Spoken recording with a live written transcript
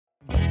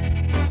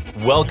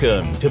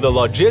Welcome to the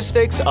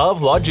Logistics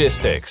of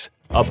Logistics,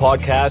 a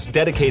podcast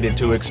dedicated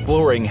to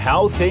exploring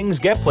how things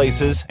get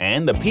places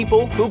and the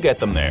people who get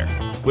them there.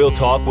 We'll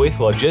talk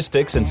with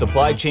logistics and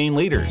supply chain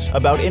leaders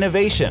about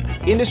innovation,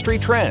 industry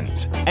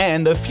trends,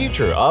 and the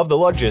future of the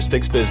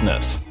logistics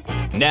business.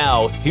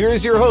 Now,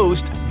 here's your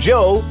host,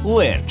 Joe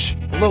Lynch.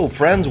 Hello,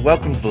 friends.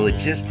 Welcome to the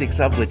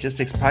Logistics of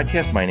Logistics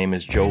podcast. My name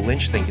is Joe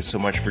Lynch. Thank you so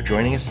much for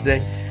joining us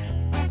today.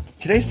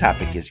 Today's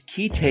topic is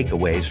key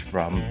takeaways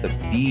from the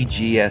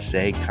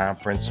BGSA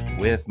Conference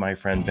with my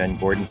friend Ben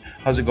Gordon.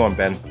 How's it going,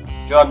 Ben?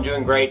 Joe, I'm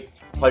doing great.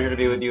 Pleasure to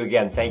be with you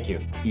again. Thank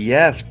you.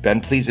 Yes, Ben,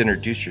 please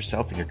introduce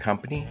yourself and your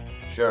company.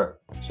 Sure.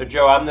 So,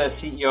 Joe, I'm the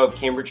CEO of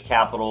Cambridge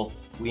Capital.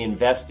 We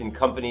invest in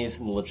companies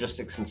in the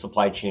logistics and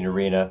supply chain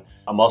arena.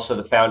 I'm also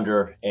the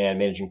founder and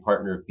managing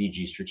partner of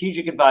BG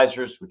Strategic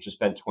Advisors, which has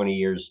spent 20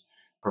 years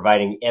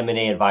providing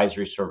M&A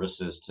advisory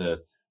services to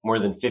more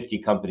than 50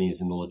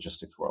 companies in the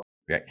logistics world.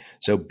 Right.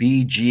 So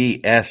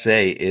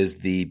BGSA is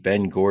the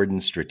Ben Gordon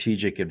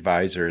Strategic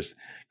Advisors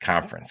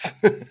Conference,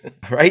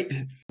 right?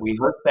 We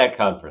host that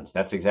conference.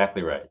 That's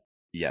exactly right.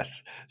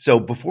 Yes. So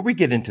before we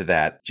get into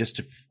that,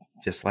 just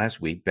last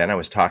week, Ben, I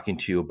was talking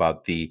to you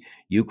about the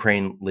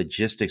Ukraine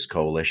Logistics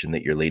Coalition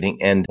that you're leading.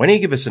 And why don't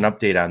you give us an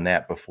update on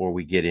that before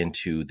we get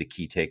into the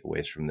key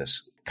takeaways from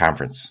this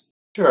conference?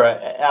 Sure,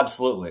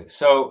 absolutely.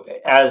 So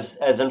as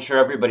I'm sure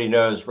everybody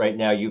knows right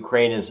now,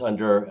 Ukraine is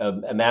under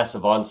a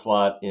massive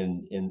onslaught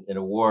in a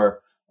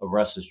war of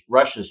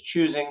Russia's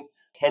choosing.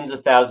 Tens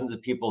of thousands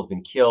of people have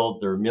been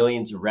killed. There are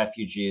millions of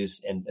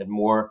refugees and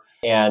more.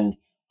 And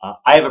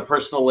I have a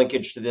personal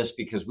linkage to this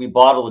because we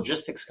bought a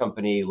logistics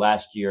company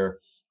last year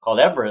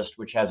called Everest,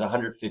 which has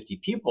 150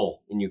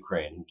 people in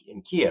Ukraine,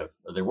 in Kiev,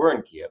 or they were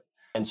in Kiev.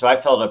 And so I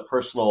felt a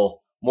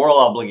personal moral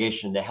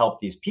obligation to help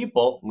these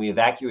people. We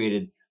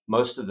evacuated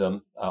most of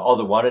them, all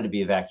that wanted to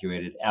be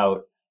evacuated,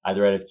 out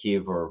either out of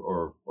Kyiv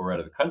or out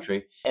of the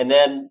country, and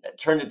then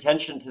turned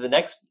attention to the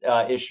next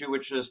issue,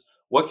 which is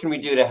what can we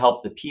do to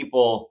help the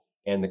people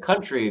and the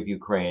country of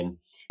Ukraine?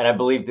 And I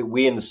believe that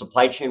we in the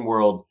supply chain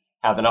world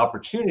have an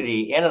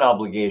opportunity and an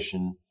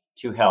obligation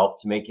to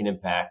help, to make an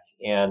impact.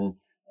 And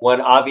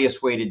one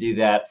obvious way to do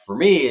that for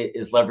me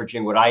is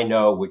leveraging what I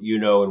know, what you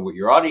know, and what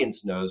your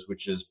audience knows,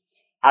 which is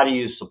how to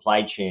use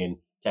supply chain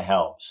to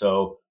help.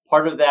 So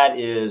part of that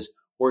is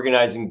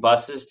organizing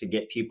buses to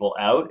get people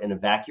out and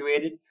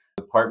evacuated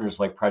with partners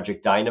like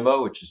Project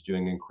Dynamo, which is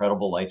doing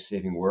incredible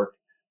life-saving work,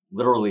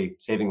 literally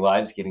saving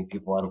lives, getting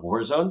people out of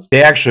war zones.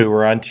 They actually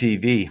were on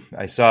TV.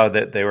 I saw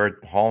that they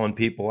were hauling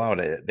people out.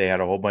 They had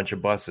a whole bunch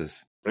of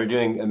buses. They're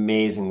doing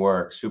amazing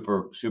work.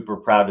 Super, super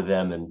proud of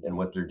them and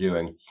what they're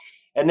doing.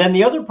 And then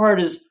the other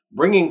part is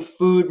bringing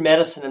food,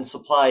 medicine, and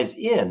supplies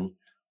in,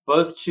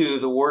 both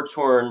to the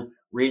war-torn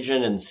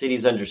region and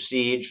cities under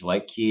siege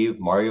like Kyiv,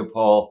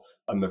 Mariupol,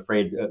 I'm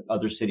afraid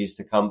other cities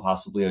to come,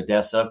 possibly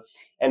Odessa.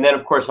 And then,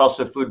 of course,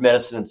 also food,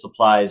 medicine, and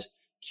supplies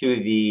to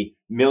the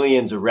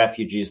millions of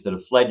refugees that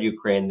have fled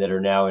Ukraine that are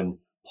now in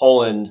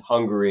Poland,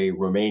 Hungary,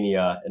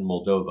 Romania, and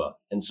Moldova.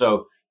 And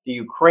so the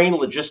Ukraine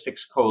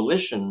Logistics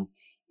Coalition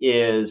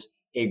is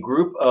a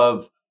group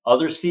of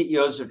other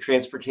CEOs of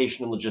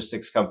transportation and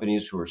logistics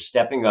companies who are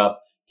stepping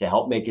up to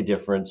help make a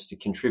difference, to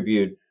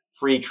contribute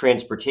free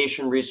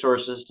transportation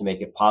resources, to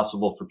make it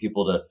possible for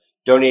people to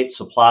donate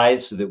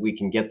supplies so that we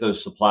can get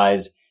those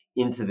supplies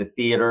into the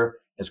theater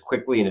as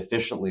quickly and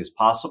efficiently as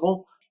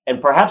possible.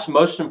 And perhaps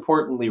most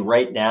importantly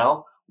right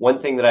now, one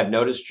thing that I've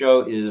noticed,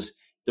 Joe, is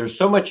there's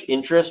so much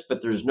interest,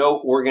 but there's no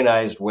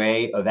organized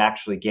way of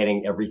actually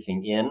getting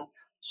everything in.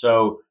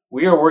 So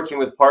we are working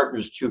with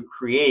partners to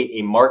create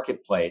a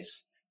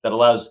marketplace that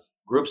allows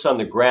groups on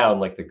the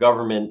ground, like the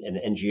government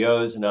and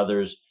NGOs and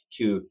others,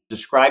 to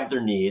describe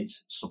their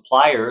needs,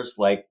 suppliers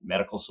like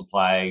medical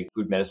supply,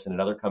 food, medicine, and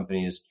other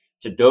companies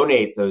to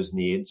donate those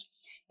needs,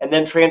 and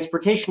then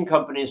transportation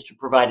companies to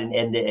provide an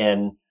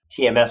end-to-end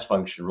TMS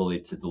function really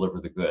to deliver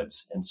the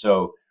goods. And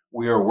so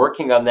we are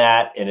working on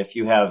that. And if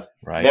you have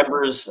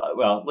members,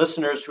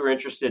 listeners who are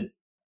interested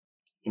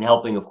in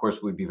helping, of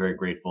course, we'd be very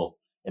grateful.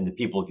 And the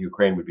people of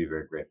Ukraine would be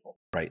very grateful.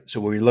 Right.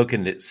 So we're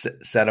looking to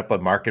set up a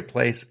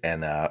marketplace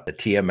and a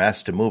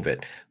TMS to move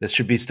it. This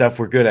should be stuff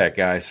we're good at,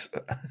 guys.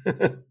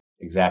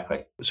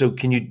 Exactly. So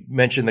can you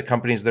mention the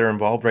companies that are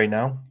involved right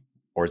now?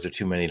 Or is there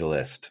too many to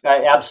list?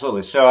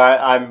 Absolutely. So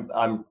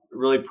I'm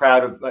really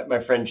proud of my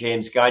friend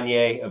James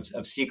Gagne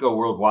of Seco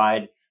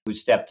Worldwide, who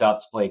stepped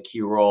up to play a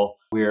key role.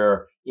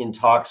 We're in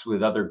talks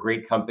with other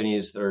great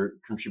companies that are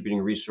contributing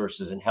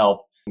resources and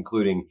help,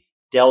 including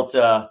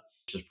Delta,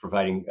 which is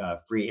providing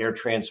free air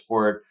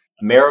transport,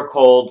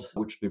 Americold,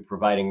 which will be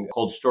providing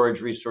cold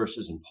storage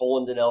resources in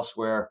Poland and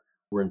elsewhere.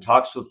 We're in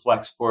talks with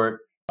Flexport.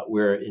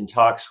 We're in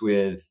talks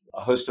with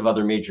a host of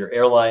other major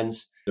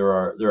airlines. There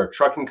are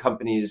trucking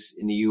companies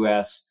in the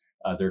U.S.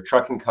 There are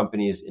trucking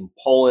companies in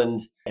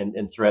Poland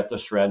and throughout the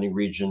surrounding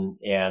region.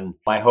 And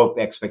my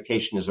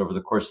expectation is over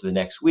the course of the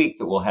next week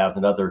that we'll have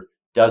another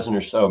dozen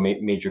or so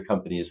major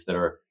companies that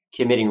are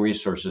committing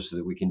resources so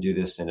that we can do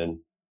this in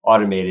an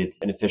automated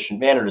and efficient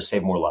manner to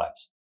save more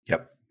lives.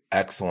 Yep.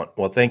 Excellent.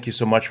 Well, thank you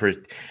so much for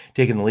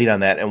taking the lead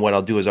on that. And what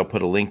I'll do is I'll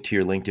put a link to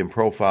your LinkedIn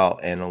profile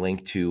and a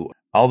link to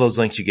all those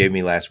links you gave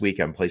me last week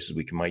on places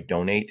we might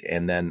donate.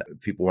 And then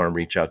if people want to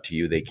reach out to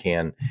you, they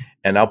can.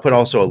 And I'll put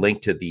also a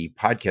link to the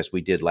podcast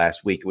we did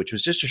last week, which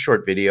was just a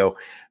short video,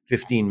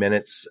 15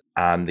 minutes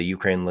on the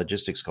Ukraine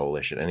Logistics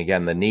Coalition. And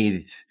again, the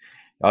need,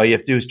 all you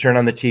have to do is turn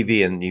on the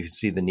TV and you can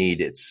see the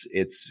need.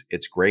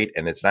 It's great.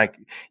 And it's not,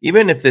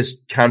 even if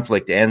this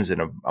conflict ends in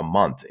a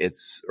month,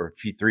 or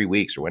 3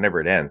 weeks or whenever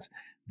it ends,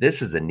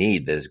 this is a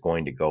need that is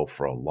going to go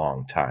for a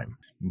long time.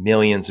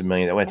 Millions and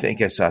millions. I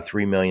think I saw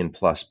 3 million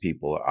plus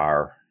people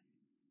are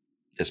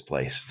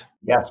displaced.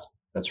 Yes,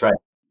 that's right.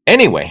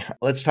 Anyway,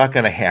 let's talk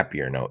on a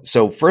happier note.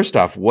 So first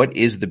off, what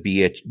is the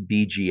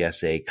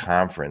BGSA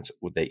conference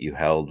that you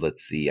held?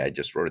 Let's see. I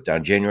just wrote it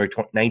down. January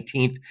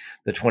 19th,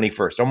 the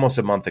 21st, almost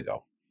a month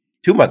ago.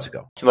 2 months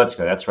ago. 2 months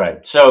ago, that's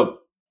right. So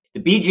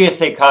the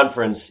BGSA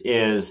Conference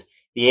is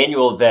the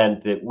annual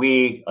event that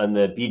we on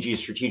the BG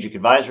Strategic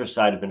Advisor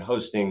side have been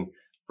hosting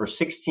for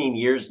 16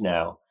 years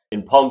now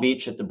in Palm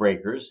Beach at the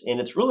Breakers. And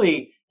it's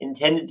really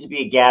intended to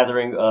be a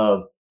gathering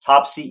of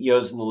top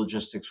CEOs in the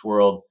logistics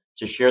world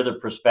to share their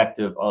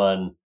perspective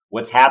on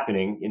what's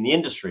happening in the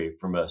industry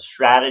from a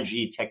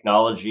strategy,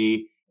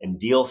 technology, and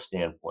deal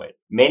standpoint.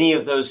 Many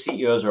of those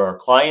CEOs are our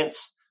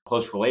clients,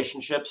 close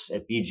relationships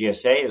at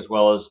BGSA, as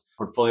well as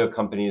portfolio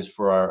companies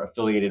for our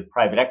affiliated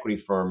private equity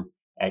firm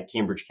at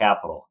Cambridge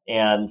Capital.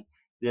 And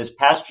this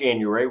past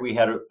January, we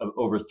had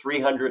over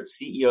 300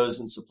 CEOs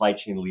and supply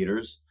chain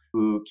leaders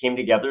who came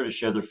together to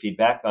share their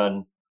feedback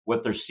on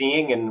what they're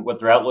seeing and what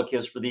their outlook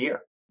is for the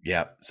year.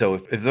 Yeah. So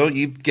if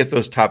you get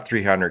those top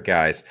 300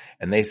 guys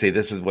and they say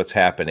this is what's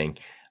happening,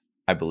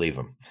 I believe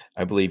them.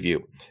 I believe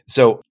you.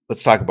 So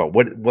let's talk about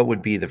what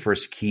would be the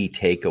first key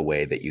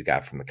takeaway that you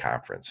got from the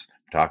conference,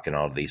 talking to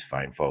all of these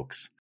fine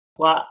folks.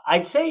 Well,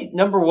 I'd say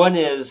number one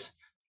is,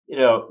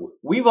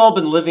 we've all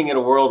been living in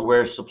a world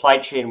where supply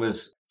chain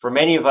was, for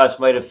many of us,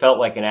 might have felt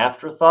like an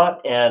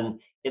afterthought.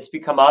 And it's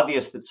become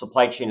obvious that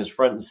supply chain is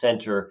front and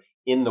center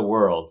in the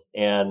world.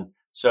 And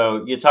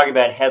so you talk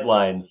about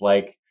headlines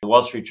like the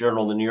Wall Street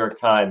Journal, the New York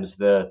Times,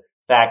 the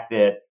fact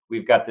that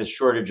we've got this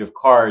shortage of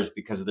cars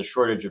because of the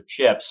shortage of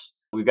chips.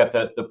 We've got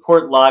the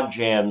port log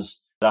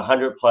jams, the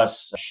 100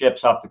 plus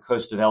ships off the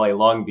coast of LA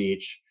Long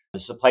Beach, the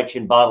supply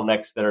chain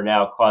bottlenecks that are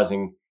now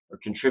causing or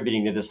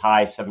contributing to this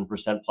high 7%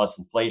 plus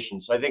inflation.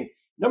 So I think,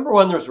 number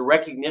one, there's a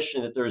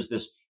recognition that there's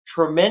this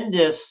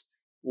tremendous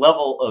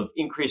level of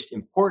increased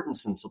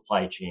importance in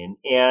supply chain.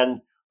 And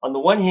on the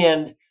one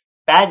hand,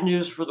 bad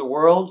news for the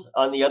world.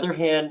 On the other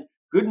hand,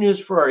 good news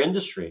for our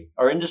industry.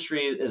 Our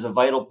industry is a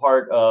vital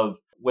part of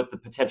what the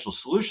potential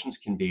solutions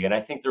can be. And I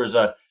think there's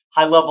a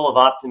high level of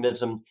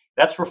optimism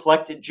that's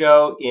reflected,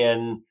 Joe,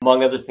 in,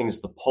 among other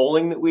things, the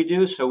polling that we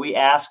do. So we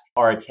ask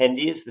our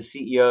attendees, the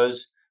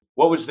CEOs,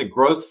 what was the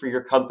growth for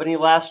your company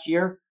last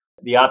year?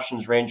 The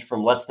options range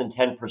from less than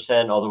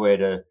 10% all the way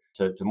to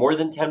more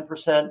than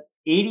 10%.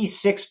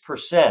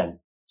 86%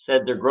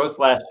 said their growth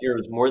last year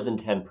was more than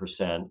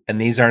 10%. And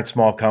these aren't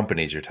small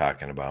companies you're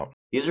talking about.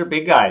 These are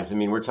big guys. I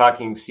mean, we're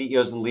talking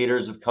CEOs and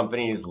leaders of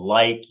companies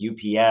like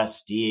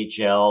UPS,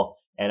 DHL,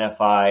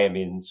 NFI. I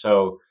mean,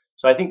 so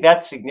I think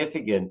that's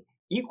significant.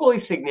 Equally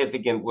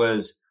significant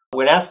was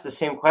when asked the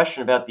same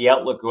question about the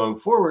outlook going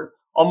forward,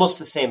 almost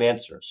the same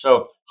answer.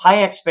 So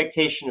high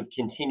expectation of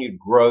continued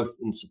growth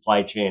in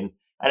supply chain.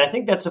 And I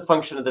think that's a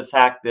function of the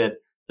fact that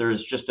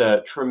there's just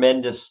a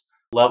tremendous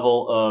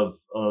level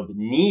of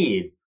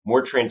need,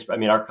 more I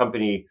mean, our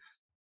company,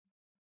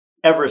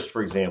 Everest,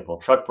 for example,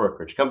 truck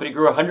brokerage company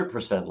grew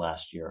 100%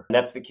 last year. And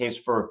that's the case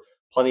for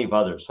plenty of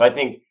others. So I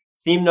think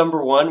theme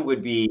number one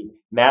would be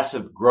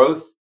massive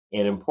growth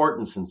and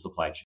importance in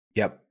supply chain.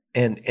 Yep.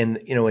 And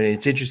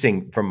it's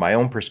interesting from my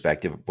own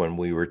perspective, when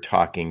we were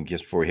talking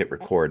just before we hit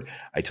record,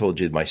 I told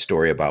you my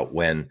story about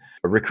when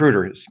a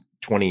recruiter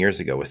 20 years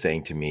ago was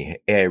saying to me,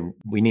 hey,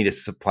 we need a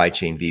supply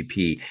chain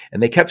VP.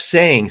 And they kept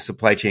saying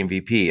supply chain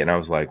VP. And I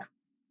was like,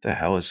 the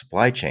hell is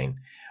supply chain?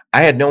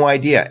 I had no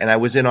idea. And I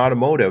was in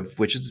automotive,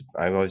 which is,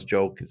 I always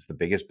joke, it's the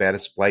biggest,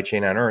 baddest supply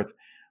chain on earth,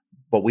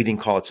 but we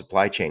didn't call it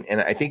supply chain.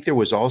 And I think there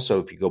was also,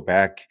 if you go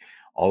back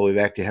all the way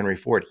back to Henry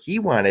Ford, he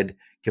wanted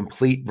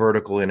complete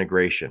vertical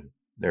integration.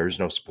 There's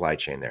no supply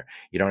chain there.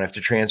 You don't have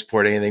to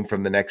transport anything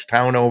from the next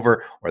town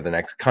over or the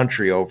next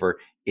country over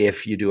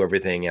if you do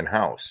everything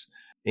in-house.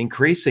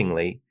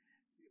 Increasingly,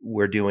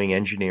 we're doing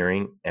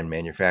engineering and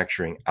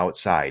manufacturing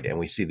outside, and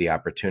we see the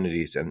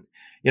opportunities. And,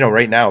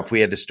 right now, if we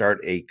had to start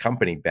a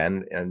company,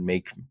 Ben, and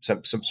make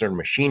some sort of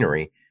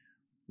machinery,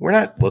 we're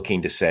not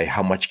looking to say,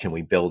 how much can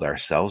we build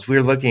ourselves?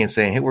 We're looking and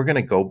saying, hey, we're going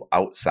to go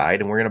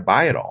outside and we're going to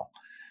buy it all.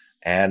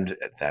 And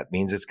that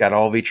means it's got to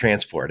all be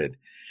transported.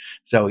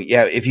 So,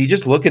 yeah, if you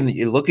just look in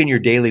your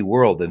daily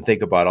world and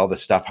think about all the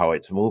stuff, how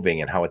it's moving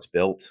and how it's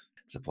built,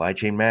 supply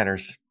chain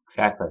matters.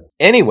 Exactly.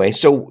 Anyway,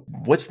 so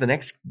what's the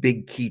next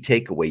big key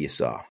takeaway you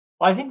saw?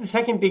 Well, I think the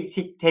second big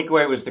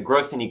takeaway was the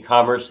growth in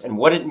e-commerce and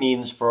what it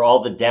means for all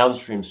the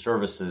downstream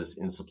services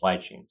in supply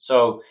chain.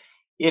 So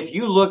if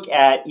you look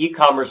at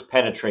e-commerce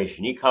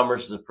penetration,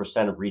 e-commerce is a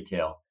percent of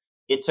retail.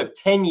 It took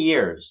 10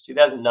 years,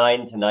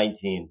 2009 to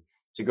 19,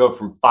 to go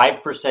from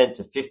 5%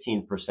 to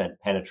 15%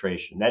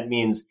 penetration. That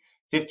means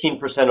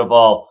 15% of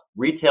all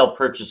retail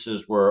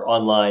purchases were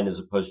online as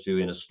opposed to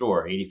in a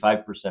store.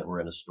 85% were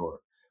in a store.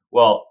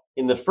 Well,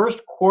 in the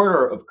first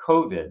quarter of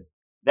COVID,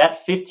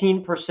 that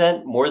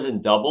 15% more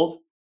than doubled,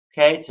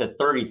 okay, to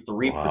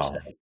 33%. Wow.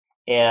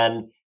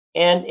 And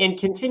and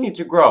continue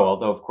to grow,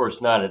 although of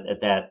course not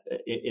at that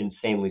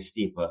insanely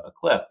steep a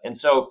clip. And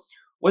so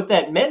what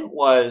that meant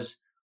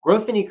was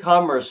growth in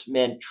e-commerce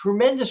meant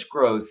tremendous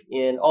growth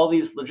in all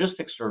these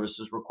logistics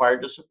services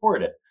required to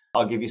support it.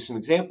 I'll give you some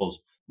examples.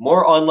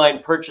 More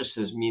online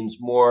purchases means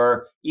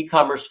more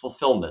e-commerce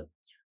fulfillment,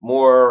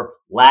 more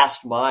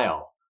last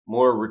mile,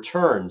 more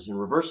returns and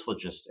reverse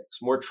logistics,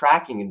 more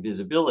tracking and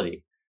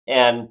visibility.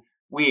 And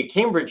we at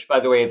Cambridge, by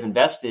the way, have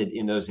invested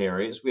in those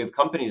areas. We have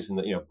companies in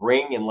the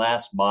Bring and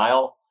Last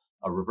Mile,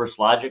 Reverse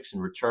Logics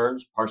and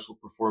Returns, Parcel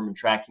Performance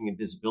Tracking and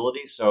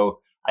Visibility.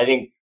 So I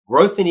think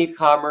growth in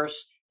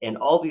e-commerce and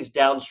all these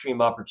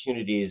downstream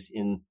opportunities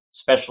in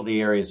specialty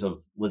areas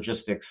of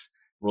logistics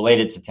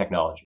related to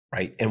technology.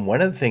 Right. And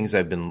one of the things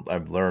I've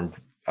learned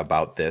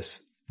about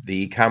this,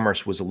 the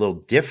e-commerce was a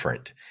little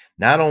different.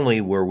 Not only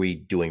were we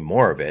doing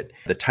more of it,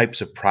 the types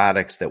of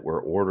products that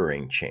we're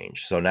ordering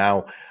changed. So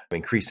now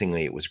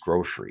increasingly it was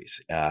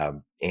groceries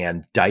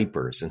and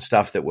diapers and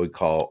stuff that we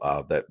call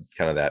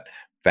that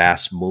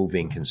fast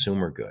moving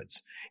consumer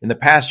goods. In the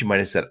past, you might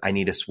have said, I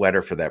need a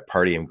sweater for that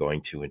party I'm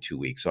going to in 2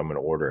 weeks. So I'm going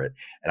to order it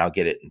and I'll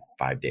get it in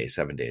 5 days,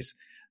 7 days.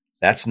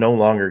 That's no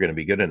longer going to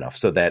be good enough.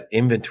 So that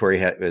inventory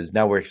is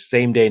now we're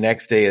same day,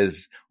 next day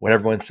is what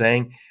everyone's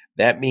saying.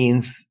 That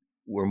means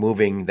we're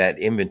moving that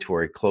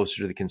inventory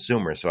closer to the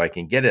consumer so I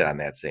can get it on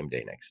that same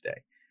day, next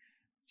day.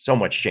 So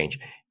much change.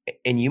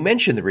 And you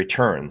mentioned the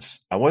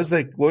returns. What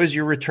was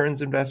your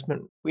returns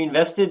investment? We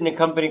invested in a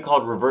company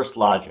called Reverse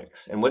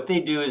Logics. And what they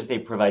do is they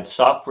provide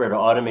software to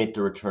automate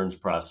the returns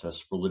process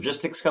for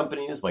logistics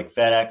companies like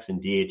FedEx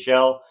and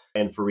DHL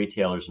and for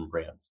retailers and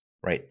brands.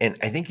 Right. And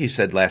I think you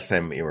said last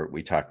time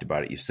we talked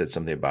about it, you said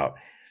something about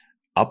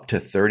up to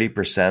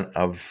 30%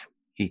 of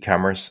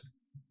e-commerce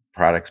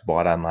products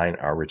bought online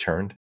are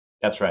returned.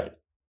 That's right.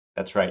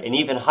 That's right. And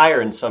even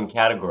higher in some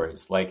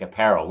categories like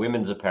apparel,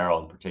 women's apparel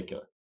in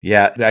particular.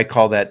 Yeah, I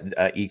call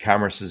that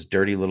e-commerce's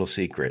dirty little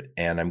secret.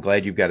 And I'm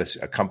glad you've got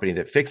a company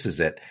that fixes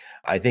it.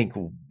 I think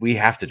we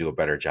have to do a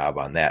better job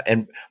on that.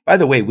 And by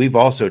the way, we've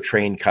also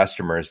trained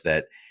customers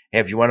that, hey,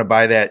 if you want to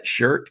buy that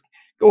shirt,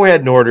 go ahead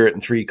and order it in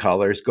 3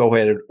 colors. Go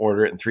ahead and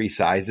order it in 3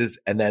 sizes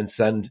and then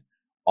send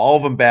all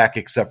of them back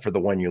except for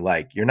the one you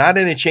like. You're not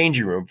in a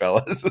changing room,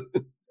 fellas.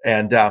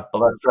 And well,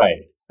 that's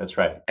right. That's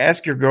right.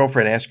 Ask your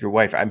girlfriend, ask your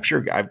wife. I'm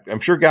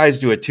sure guys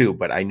do it too,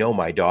 but I know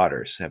my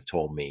daughters have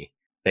told me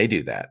they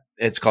do that.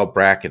 It's called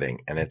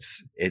bracketing, and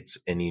it's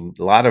a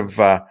lot of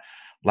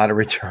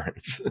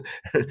returns,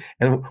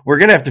 and we're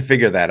gonna have to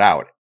figure that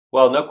out.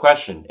 Well, no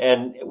question.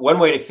 And one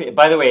way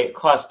by the way, it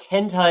costs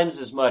 10 times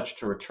as much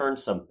to return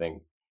something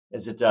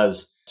as it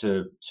does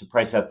to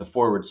price out the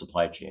forward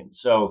supply chain.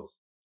 So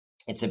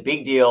it's a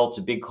big deal. It's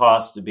a big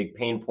cost. It's a big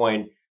pain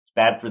point. It's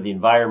bad for the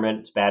environment.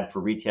 It's bad for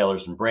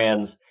retailers and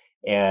brands.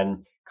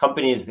 And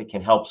companies that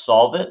can help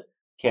solve it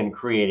can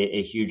create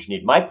a huge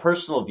need. My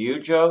personal view,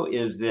 Joe,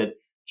 is that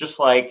just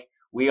like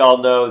we all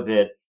know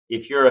that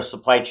if you're a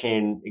supply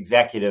chain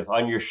executive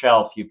on your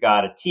shelf, you've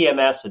got a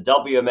TMS, a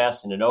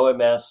WMS, and an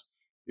OMS,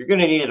 you're going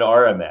to need an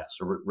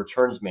RMS or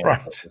returns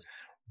management.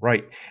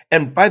 Right.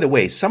 And by the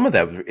way, some of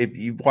that, if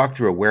you walk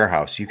through a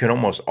warehouse, you can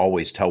almost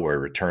always tell where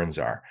returns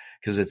are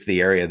because it's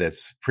the area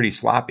that's pretty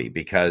sloppy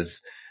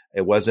because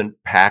it wasn't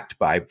packed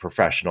by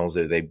professionals.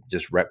 They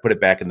just put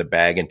it back in the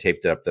bag and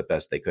taped it up the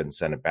best they could and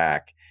sent it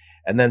back.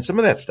 And then some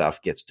of that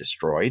stuff gets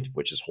destroyed,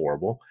 which is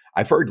horrible.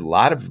 I've heard a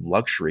lot of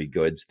luxury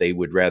goods, they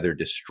would rather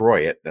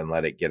destroy it than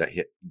let it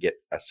get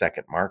a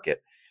second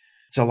market.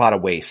 It's a lot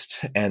of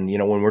waste. And,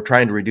 when we're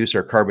trying to reduce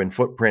our carbon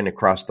footprint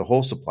across the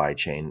whole supply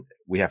chain,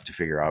 we have to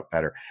figure out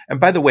better. And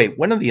by the way,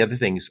 one of the other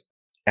things,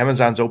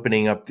 Amazon's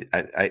opening up,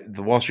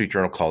 the Wall Street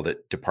Journal called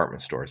it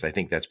department stores. I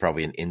think that's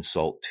probably an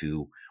insult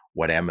to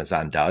what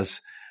Amazon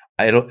does.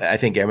 I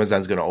think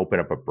Amazon's going to open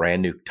up a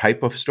brand new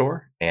type of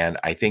store. And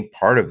I think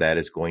part of that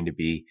is going to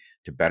be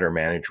to better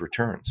manage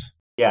returns.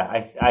 Yeah,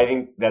 I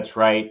think that's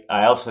right.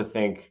 I also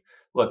think,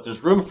 look,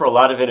 there's room for a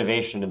lot of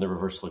innovation in the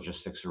reverse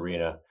logistics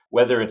arena,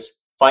 whether it's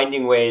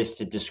finding ways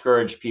to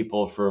discourage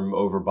people from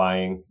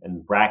overbuying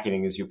and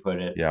bracketing, as you put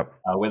it. Yep.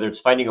 Whether it's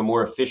finding a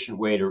more efficient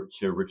way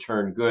to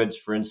return goods.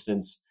 For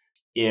instance,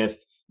 if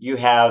you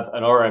have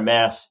an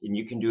RMS and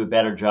you can do a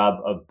better job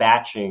of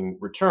batching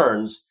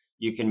returns,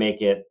 you can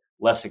make it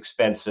less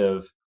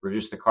expensive,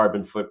 reduce the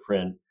carbon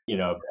footprint.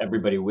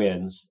 Everybody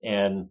wins.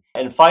 And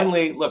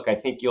finally, look, I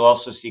think you'll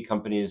also see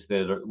companies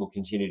that will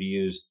continue to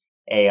use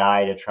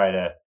AI to try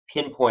to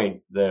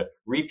pinpoint the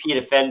repeat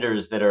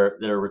offenders that are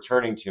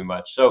returning too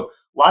much. So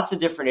lots of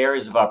different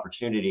areas of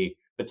opportunity.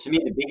 But to me,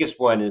 the biggest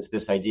one is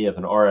this idea of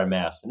an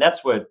RMS. And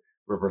that's what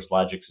Reverse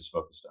Logics is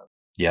focused on.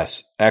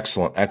 Yes.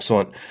 Excellent.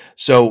 Excellent.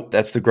 So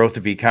that's the growth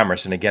of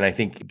e-commerce. And again, I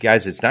think,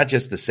 guys, it's not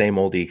just the same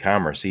old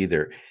e-commerce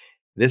either.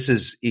 This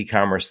is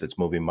e-commerce that's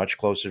moving much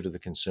closer to the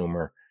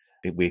consumer.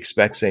 We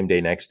expect same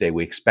day, next day.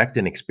 We expect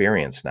an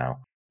experience now.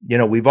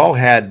 We've all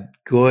had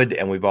good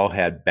and we've all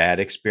had bad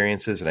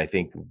experiences. And I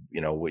think,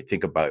 we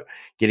think about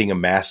getting a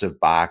massive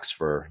box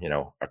for,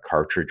 a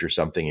cartridge or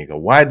something. You go,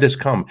 why'd this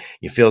come?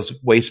 It feels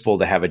wasteful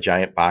to have a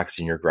giant box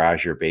in your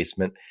garage or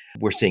basement.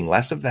 We're seeing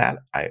less of that,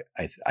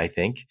 I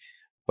think.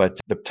 But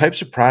the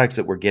types of products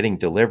that we're getting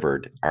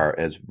delivered are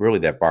as really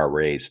that bar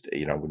raised,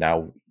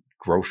 now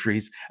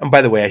groceries. And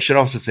by the way, I should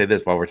also say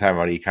this while we're talking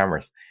about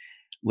e-commerce.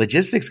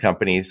 Logistics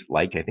companies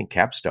like, I think,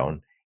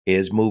 Capstone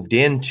is moved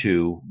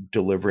into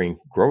delivering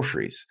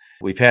groceries.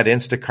 We've had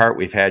Instacart,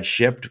 we've had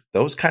Shipped.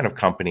 Those kind of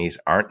companies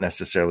aren't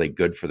necessarily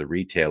good for the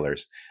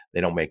retailers.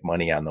 They don't make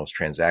money on those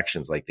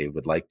transactions like they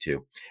would like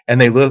to. And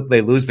they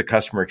lose the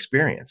customer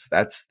experience.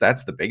 That's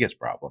the biggest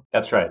problem.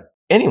 That's right.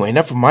 Anyway,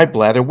 enough of my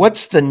blather.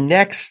 What's the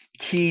next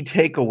key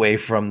takeaway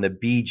from the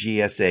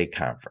BGSA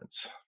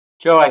conference?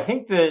 Joe, I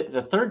think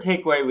the third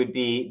takeaway would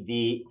be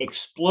the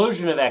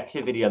explosion of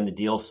activity on the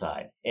deal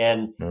side.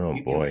 And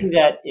you can see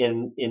that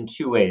in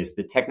two ways,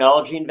 the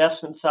technology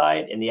investment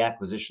side and the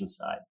acquisition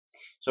side.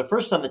 So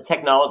first on the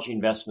technology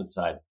investment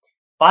side,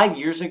 5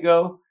 years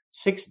ago,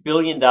 $6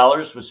 billion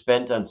was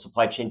spent on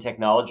supply chain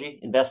technology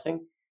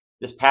investing.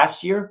 This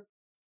past year,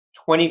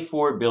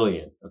 $24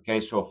 billion. Okay,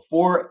 so a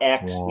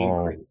 4x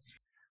increase.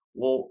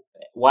 Well,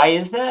 why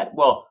is that?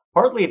 Well,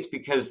 partly it's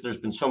because there's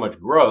been so much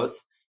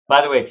growth.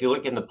 By the way, if you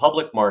look in the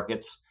public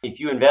markets, if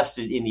you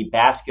invested in the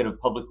basket of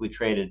publicly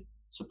traded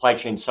supply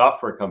chain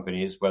software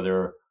companies,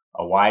 whether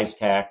a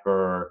WiseTech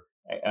or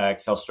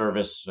Excel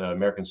Service,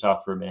 American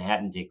Software,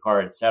 Manhattan,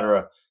 Descartes, et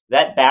cetera,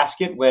 that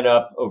basket went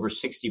up over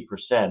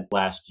 60%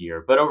 last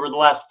year. But over the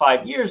last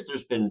 5 years,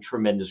 there's been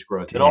tremendous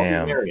growth in all these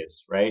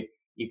areas, right?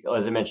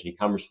 As I mentioned,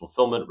 e-commerce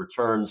fulfillment,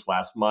 returns,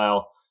 last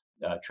mile,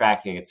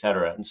 tracking, et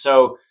cetera. And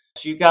so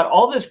you've got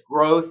all this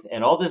growth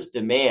and all this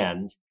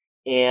demand,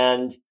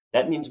 and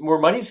that means more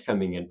money's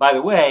coming in. By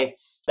the way,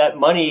 that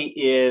money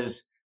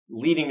is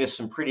leading to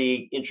some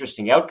pretty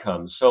interesting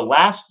outcomes. So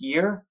last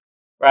year,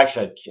 or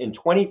actually in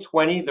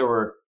 2020, there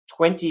were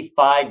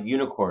 25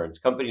 unicorns,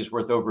 companies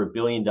worth over $1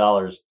 billion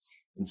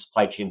in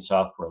supply chain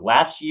software.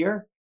 Last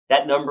year,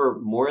 that number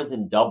more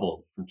than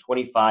doubled from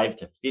 25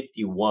 to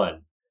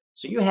 51.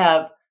 So you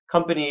have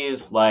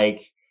companies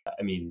like,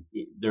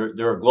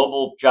 there are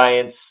global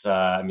giants.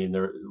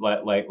 They're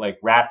like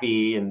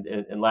Rappi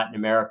in Latin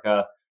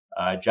America.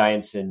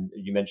 Giants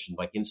you mentioned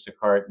like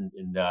Instacart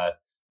and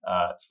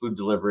food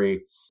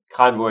delivery,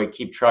 Convoy,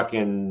 Keep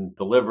Truckin',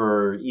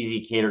 Deliver,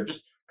 Easy Cater,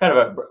 just kind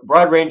of a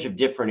broad range of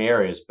different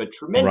areas, but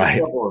tremendous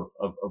level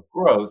of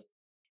growth.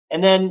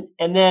 And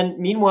then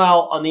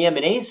meanwhile, on the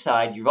M&A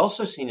side, you've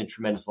also seen a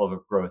tremendous level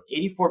of growth,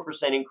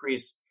 84%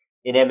 increase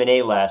in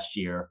M&A last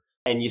year.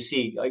 And you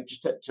see,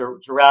 just to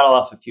rattle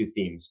off a few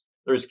themes,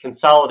 there's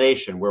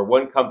consolidation where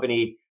one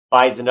company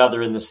buys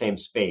another in the same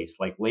space,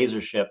 like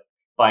LaserShip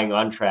buying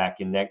OnTrack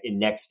in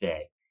Next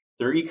Day.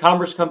 There are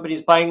e-commerce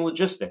companies buying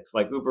logistics,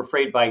 like Uber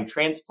Freight buying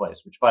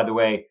Transplace, which, by the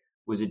way,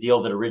 was a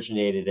deal that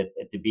originated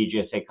at the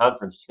BGSA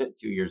conference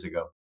 2 years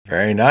ago.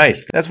 Very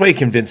nice. That's why you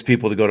convince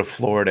people to go to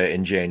Florida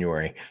in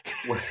January.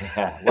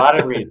 Yeah, a lot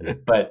of reasons.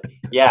 But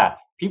yeah,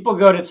 people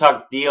go to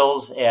talk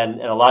deals,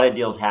 and a lot of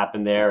deals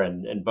happen there.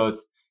 And both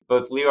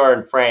Lior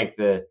and Frank,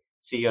 the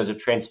CEOs of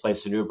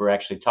Transplace and Uber,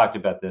 actually talked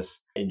about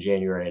this in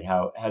January and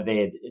how they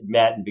had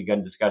met and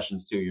begun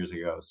discussions 2 years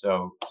ago.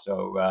 So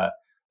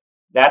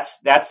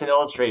that's an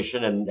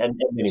illustration. And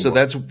so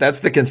that's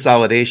the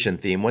consolidation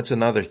theme. What's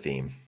another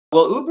theme?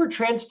 Well, Uber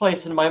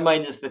Transplace, in my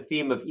mind, is the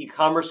theme of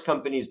e-commerce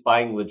companies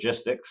buying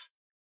logistics.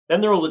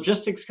 Then there are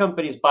logistics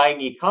companies buying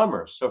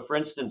e-commerce. So, for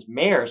instance,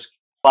 Maersk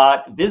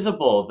bought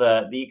Visible,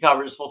 the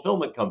e-commerce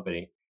fulfillment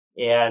company.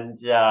 And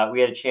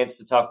we had a chance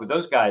to talk with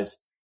those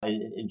guys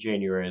in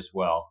January as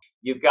well.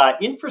 You've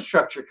got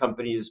infrastructure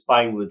companies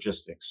buying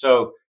logistics.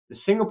 So the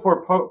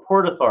Singapore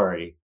Port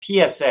Authority,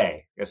 PSA,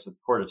 I guess the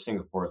Port of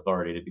Singapore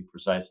Authority to be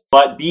precise,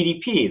 but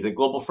BDP, the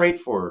global freight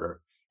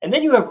forwarder. And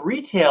then you have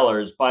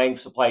retailers buying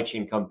supply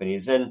chain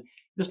companies. And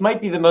this might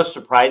be the most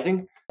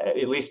surprising,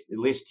 at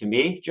least to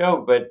me,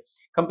 Joe, but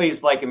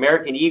companies like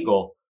American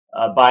Eagle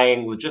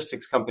buying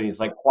logistics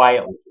companies like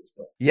Quiet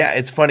Logistics. Yeah,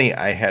 it's funny.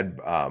 I had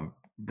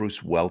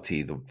Bruce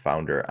Welty, the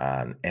founder,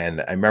 on,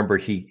 and I remember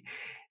he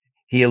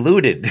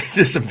alluded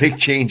to some big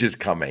changes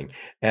coming,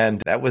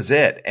 and that was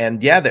it.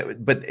 And yeah,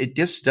 but it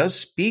just does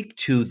speak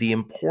to the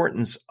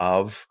importance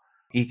of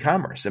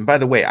e-commerce. And by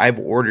the way, I've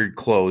ordered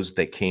clothes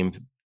that came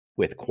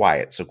with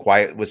Quiet. So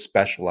Quiet was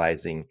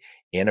specializing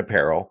in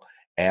apparel,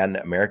 and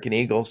American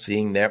Eagle,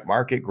 seeing that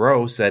market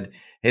grow, said,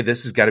 hey,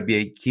 this has got to be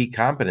a key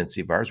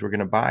competency of ours. We're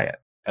going to buy it.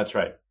 That's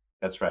right.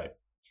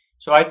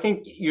 So I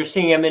think you're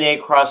seeing M&A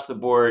across the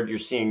board. You're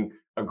seeing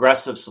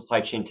aggressive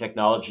supply chain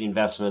technology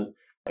investment,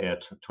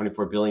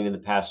 $24 billion in the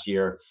past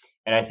year.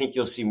 And I think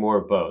you'll see more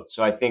of both.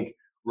 So I think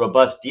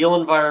robust deal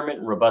environment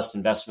and robust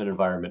investment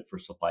environment for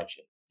supply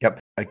chain. Yep.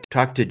 I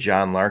talked to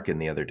John Larkin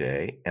the other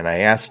day, and I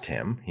asked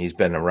him, he's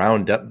been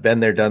around,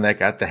 been there, done that,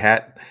 got the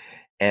hat.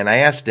 And I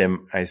asked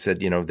him, I said,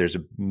 there's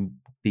a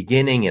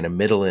beginning and a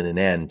middle and an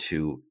end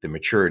to the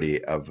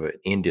maturity of an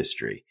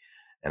industry.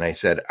 And I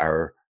said,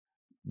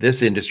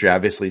 this industry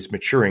obviously is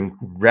maturing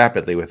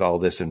rapidly with all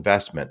this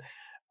investment.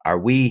 Are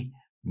we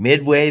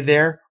midway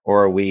there,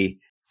 or are we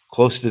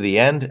close to the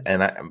end?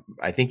 And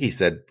I think he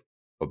said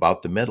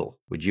about the middle.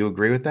 Would you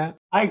agree with that?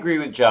 I agree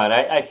with John.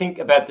 I think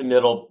about the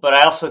middle, but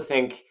I also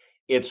think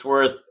it's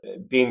worth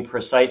being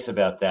precise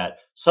about that.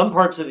 Some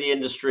parts of the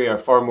industry are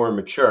far more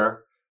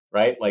mature,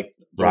 right? Like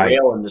the Right.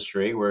 rail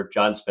industry, where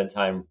John spent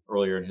time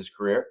earlier in his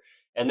career,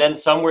 and then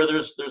some where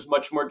there's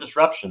much more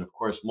disruption. Of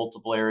course,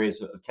 multiple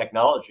areas of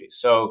technology.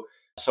 So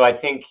I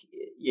think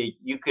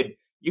you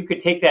could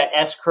take that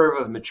S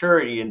curve of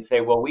maturity and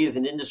say, well, we as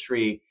an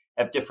industry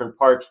have different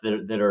parts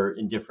that are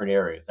in different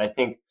areas. I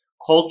think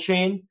cold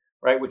chain,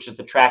 right, which is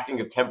the tracking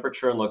of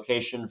temperature and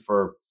location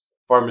for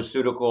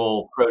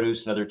pharmaceutical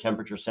produce and other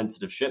temperature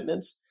sensitive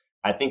shipments.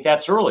 I think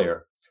that's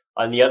earlier.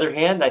 On the other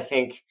hand, I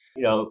think,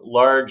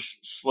 large,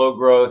 slow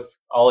growth,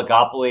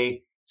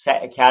 oligopoly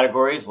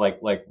categories like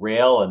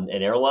rail and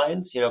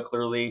airlines,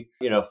 clearly,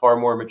 far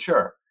more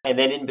mature. And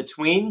then in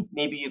between,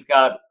 maybe you've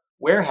got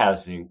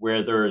warehousing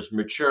where there's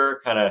mature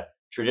kind of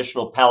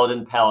traditional pallet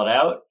in, pallet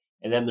out.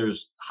 And then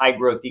there's high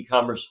growth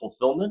e-commerce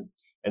fulfillment.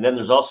 And then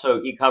there's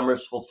also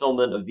e-commerce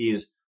fulfillment of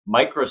these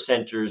micro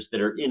centers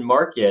that are in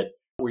market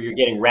where you're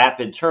getting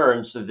rapid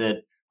turns so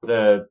that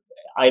the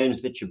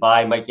items that you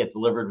buy might get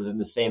delivered within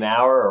the same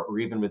hour or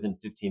even within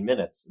 15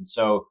 minutes. And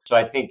so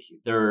I think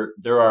there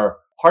are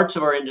parts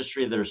of our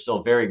industry that are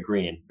still very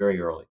green, very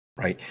early.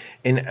 Right.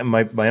 And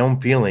my own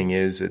feeling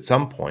is at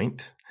some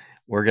point,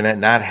 we're going to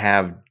not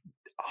have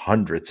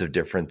hundreds of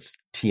different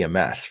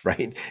TMS,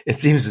 right? It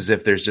seems as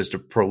if there's just a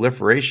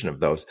proliferation of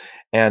those,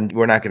 and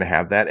we're not going to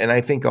have that. And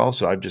I think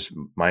also, I've just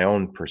my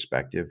own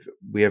perspective,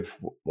 we have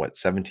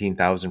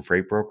 17,000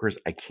 freight brokers.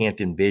 I can't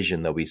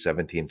envision there'll be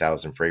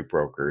 17,000 freight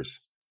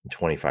brokers in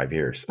 25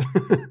 years.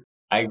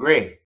 I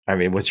agree. I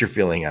mean, what's your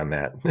feeling on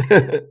that?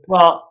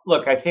 Well,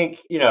 look, I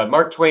think,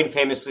 Mark Twain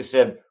famously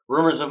said,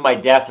 rumors of my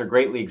death are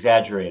greatly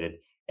exaggerated.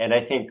 And I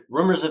think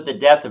rumors of the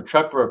death of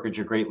truck brokerage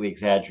are greatly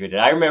exaggerated.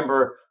 I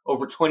remember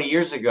over 20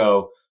 years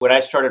ago, when I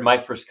started my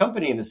first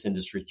company in this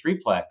industry,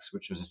 Threeplex,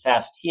 which was a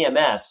SaaS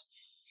TMS,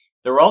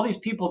 there were all these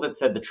people that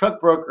said the truck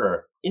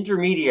broker,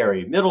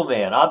 intermediary,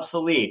 middleman,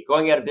 obsolete,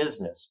 going out of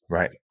business.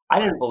 Right. I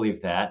didn't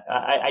believe that.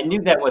 I knew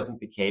that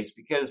wasn't the case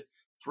because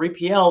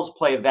 3PLs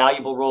play a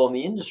valuable role in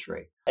the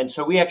industry. And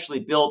so we actually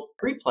built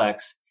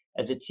Threeplex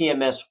as a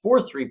TMS for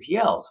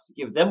 3PLs to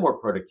give them more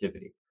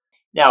productivity.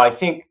 Now, I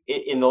think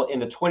in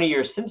the 20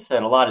 years since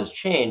then, a lot has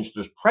changed.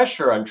 There's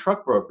pressure on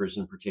truck brokers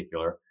in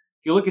particular.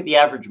 If you look at the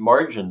average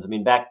margins, I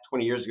mean, back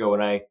 23 years ago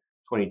when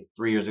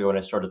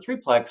I started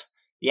Threeplex,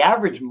 the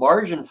average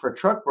margin for a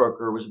truck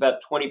broker was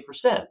about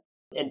 20%.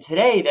 And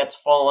today that's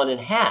fallen in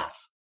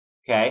half.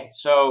 Okay.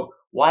 So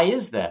why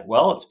is that?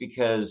 Well, it's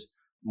because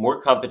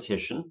more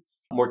competition,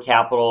 more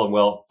capital and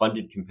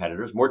well-funded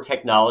competitors, more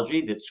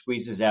technology that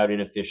squeezes out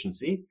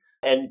inefficiency,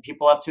 and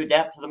people have to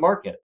adapt to the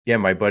market. Yeah,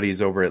 my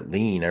buddies over at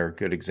Lean are a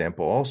good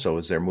example also,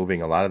 is they're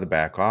moving a lot of the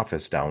back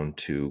office down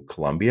to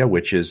Columbia,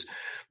 which is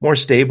more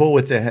stable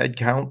with the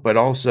headcount, but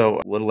also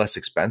a little less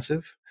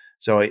expensive.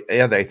 So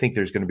I think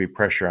there's going to be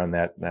pressure on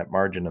that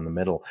margin in the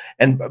middle.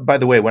 And by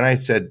the way, when I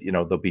said,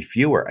 there'll be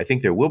fewer, I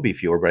think there will be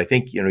fewer, but I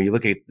think, you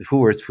look at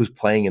who's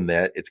playing in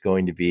that, it's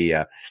going to be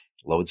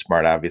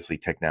LoadSmart, obviously,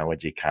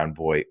 technology,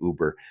 Convoy,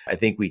 Uber. I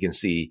think we can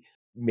see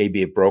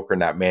maybe a broker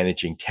not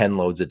managing 10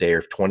 loads a day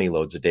or 20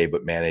 loads a day,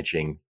 but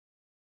managing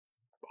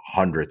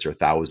hundreds or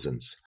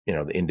thousands,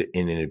 in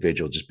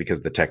individual, just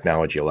because the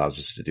technology allows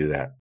us to do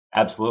that.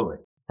 Absolutely.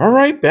 All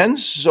right, Ben.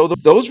 So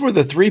those were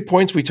the 3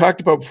 points we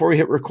talked about before we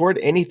hit record.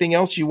 Anything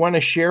else you want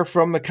to share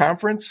from the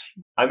conference?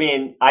 I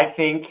mean, I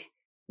think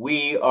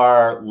we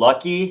are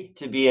lucky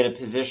to be in a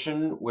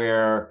position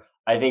where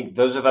I think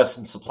those of us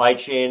in supply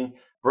chain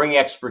bring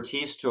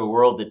expertise to a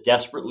world that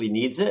desperately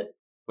needs it,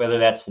 whether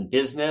that's in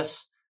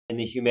business, in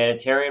the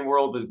humanitarian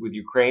world with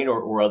Ukraine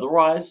or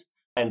otherwise.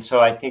 And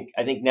so I think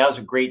now's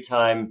a great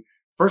time,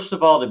 first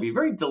of all, to be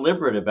very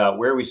deliberate about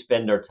where we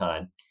spend our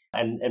time.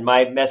 And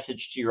my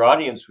message to your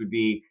audience would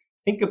be,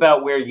 think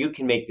about where you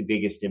can make the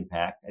biggest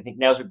impact. I think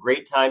now's a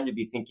great time to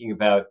be thinking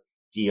about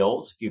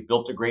deals. If you've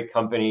built a great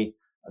company,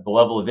 the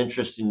level of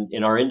interest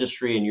in our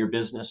industry and your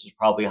business is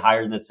probably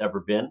higher than it's ever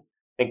been.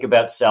 Think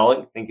about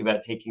selling. Think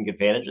about taking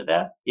advantage of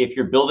that. If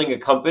you're building a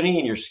company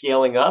and you're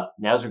scaling up,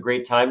 now's a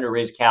great time to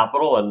raise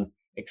capital and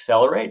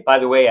accelerate. By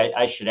the way,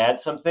 I should add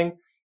something.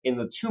 In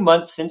the 2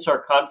 months since our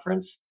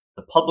conference,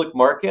 the public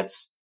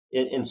markets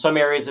in some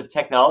areas of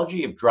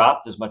technology have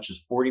dropped as much as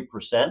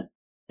 40%.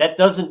 That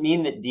doesn't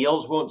mean that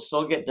deals won't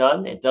still get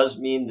done. It does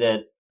mean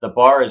that the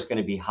bar is going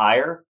to be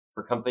higher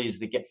for companies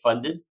that get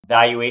funded.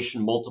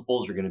 Valuation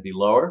multiples are going to be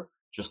lower,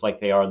 just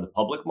like they are in the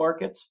public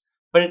markets.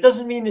 But it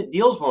doesn't mean that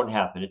deals won't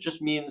happen. It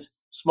just means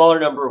smaller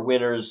number of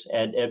winners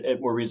at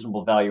more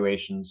reasonable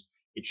valuations.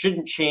 It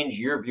shouldn't change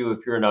your view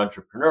if you're an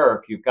entrepreneur.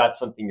 If you've got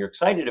something you're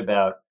excited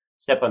about,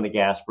 step on the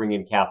gas, bring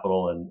in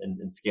capital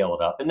and scale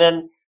it up.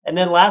 And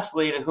then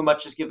lastly, to whom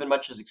much is given,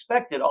 much is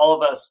expected. All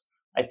of us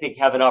I think,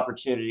 have an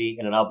opportunity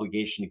and an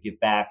obligation to give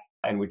back.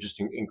 And we just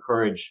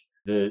encourage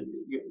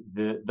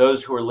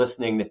those who are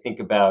listening to think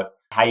about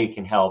how you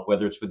can help,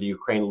 whether it's with the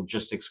Ukraine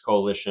Logistics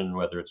Coalition,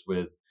 whether it's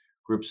with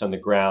groups on the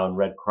ground,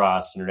 Red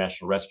Cross,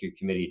 International Rescue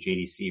Committee,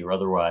 JDC, or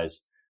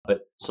otherwise.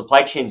 But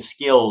supply chain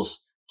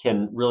skills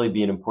can really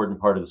be an important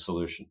part of the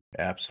solution.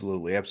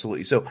 Absolutely,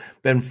 absolutely. So,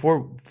 Ben,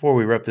 before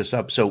we wrap this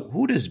up, so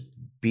who does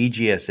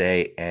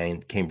BGSA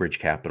and Cambridge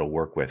Capital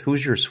work with?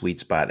 Who's your sweet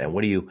spot, and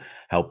what do you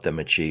help them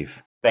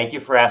achieve? Thank you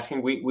for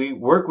asking. We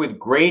work with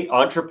great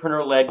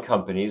entrepreneur-led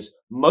companies.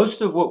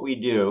 Most of what we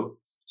do,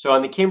 so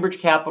on the Cambridge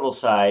Capital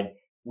side,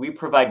 we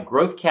provide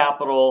growth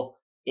capital,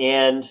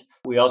 and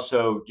we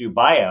also do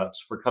buyouts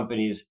for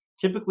companies.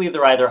 Typically,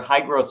 they're either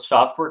high-growth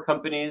software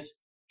companies,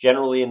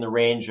 generally in the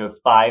range of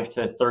 $5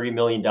 to $30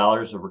 million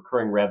of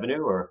recurring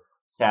revenue or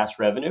SaaS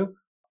revenue,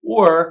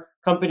 or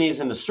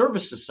companies in the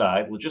services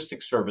side,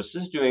 logistics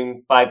services,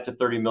 doing $5 to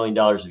 $30 million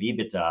of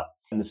EBITDA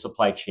in the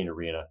supply chain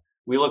arena.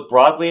 We look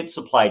broadly at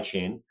supply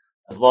chain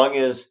as long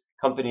as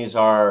companies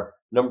are,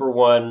 number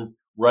one,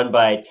 run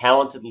by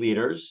talented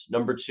leaders,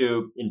 number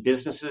two, in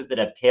businesses that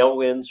have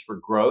tailwinds for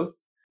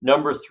growth,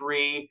 number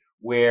three,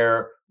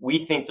 where we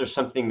think there's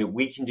something that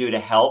we can do to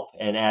help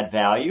and add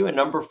value, and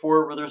number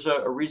four, where there's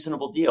a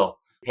reasonable deal,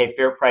 pay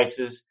fair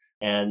prices,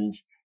 and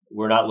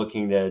we're not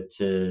looking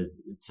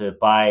to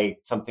buy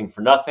something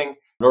for nothing,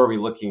 nor are we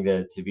looking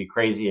to be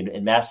crazy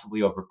and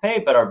massively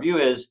overpay. But our view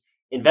is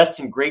invest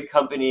in great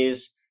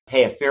companies,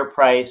 pay a fair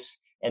price,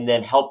 and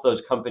then help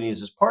those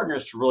companies as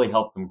partners to really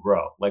help them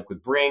grow. Like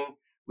with Bring,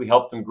 we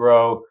helped them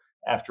grow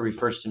after we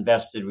first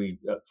invested. We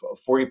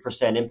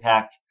 40%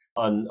 impact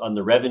on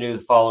the revenue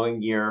the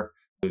following year.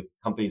 With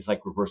companies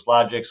like Reverse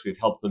Logics, we've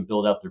helped them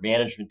build out their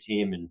management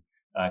team and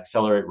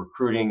accelerate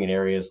recruiting in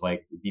areas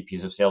like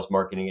VPs of sales,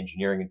 marketing,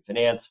 engineering, and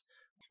finance.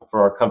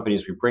 For our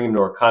companies, we bring them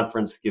to our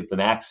conference, give them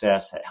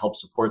access, help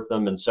support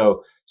them. And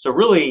so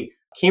really,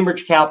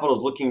 Cambridge Capital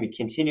is looking to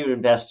continue to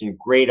invest in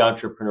great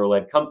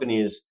entrepreneur-led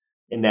companies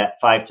in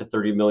that $5 to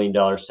 $30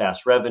 million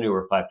SaaS revenue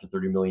or $5 to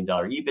 $30 million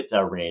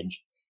EBITDA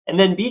range. And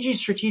then BG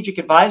Strategic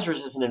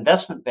Advisors as an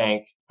investment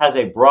bank has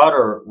a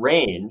broader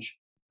range,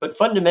 but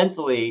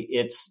fundamentally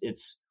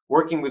it's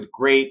working with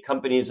great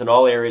companies in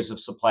all areas of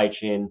supply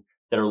chain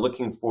that are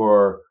looking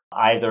for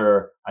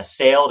either a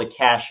sale to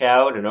cash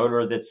out, an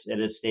owner that's at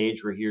a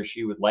stage where he or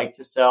she would like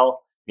to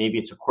sell. Maybe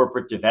it's a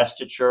corporate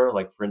divestiture.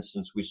 Like, for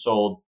instance, we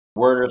sold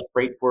Werner's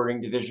freight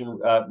forwarding division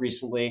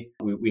recently.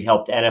 We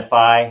helped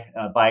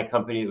NFI buy a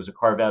company that was a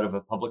carve out of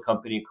a public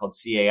company called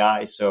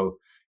CAI. So,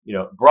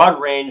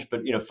 broad range,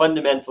 but,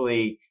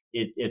 fundamentally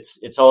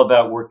it's all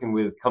about working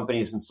with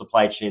companies in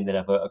supply chain that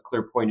have a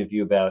clear point of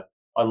view about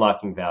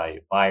unlocking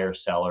value, buyer,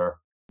 seller,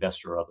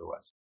 investor, or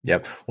otherwise.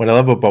 Yep. What I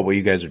love about what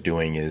you guys are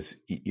doing is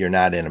you're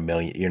not in a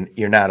million,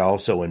 you're not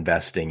also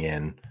investing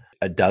in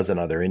a dozen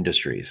other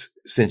industries,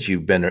 since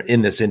you've been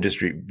in this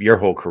industry your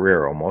whole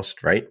career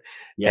almost, right?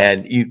 Yes.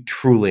 And you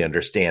truly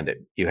understand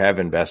it. You have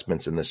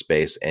investments in the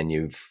space, and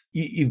you've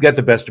got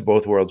the best of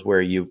both worlds,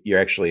 where you're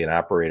actually an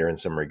operator in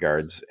some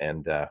regards.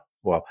 And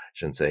well, I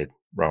shouldn't say,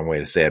 wrong way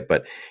to say it,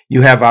 but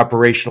you have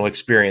operational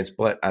experience,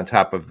 but on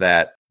top of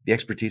that, the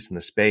expertise in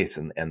the space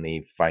and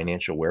the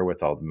financial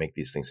wherewithal to make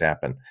these things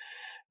happen.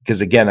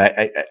 Because again,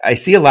 I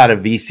see a lot of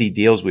VC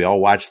deals. We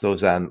all watch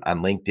those on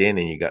LinkedIn,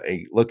 and you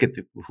look at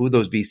who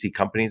those VC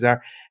companies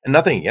are, and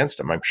nothing against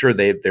them. I'm sure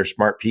they're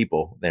smart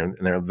people. They're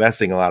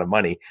investing a lot of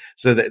money,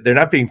 so they're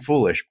not being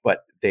foolish,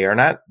 but they are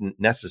not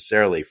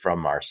necessarily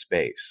from our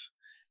space.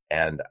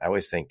 And I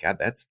always think, God,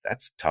 that's a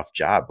tough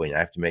job when I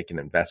have to make an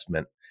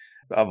investment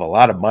of a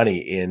lot of money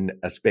in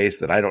a space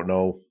that I don't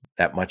know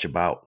that much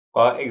about.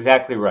 Well,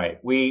 exactly right.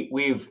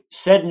 We've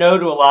said no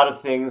to a lot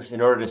of things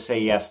in order to say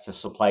yes to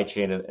supply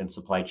chain and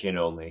supply chain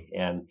only.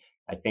 And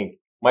I think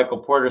Michael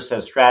Porter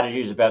says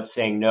strategy is about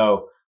saying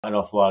no an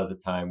awful lot of the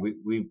time.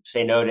 We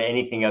say no to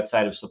anything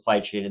outside of supply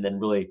chain, and then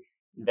really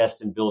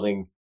invest in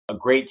building a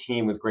great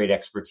team with great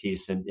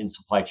expertise in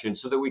supply chain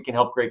so that we can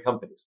help great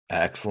companies.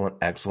 Excellent.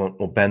 Excellent.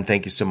 Well, Ben,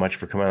 thank you so much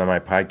for coming on my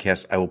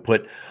podcast. I will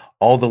put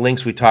all the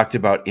links we talked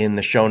about in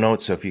the show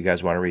notes. So if you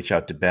guys want to reach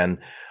out to Ben,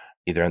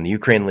 either on the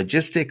Ukraine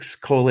Logistics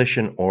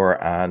Coalition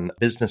or on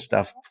business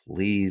stuff,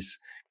 please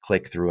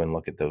click through and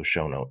look at those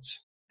show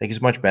notes. Thank you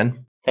so much,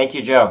 Ben. Thank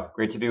you, Joe.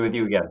 Great to be with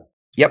you again.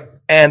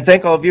 Yep. And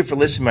thank all of you for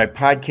listening to my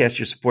podcast.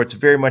 Your support's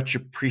very much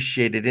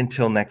appreciated.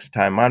 Until next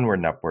time, onward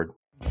and upward.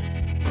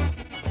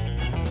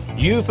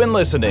 You've been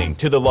listening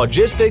to the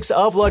Logistics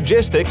of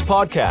Logistics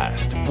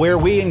podcast, where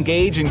we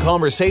engage in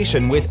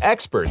conversation with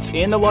experts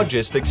in the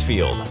logistics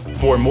field.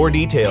 For more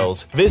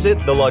details, visit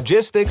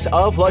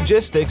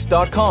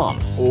thelogisticsoflogistics.com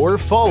or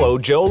follow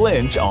Joe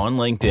Lynch on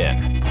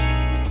LinkedIn.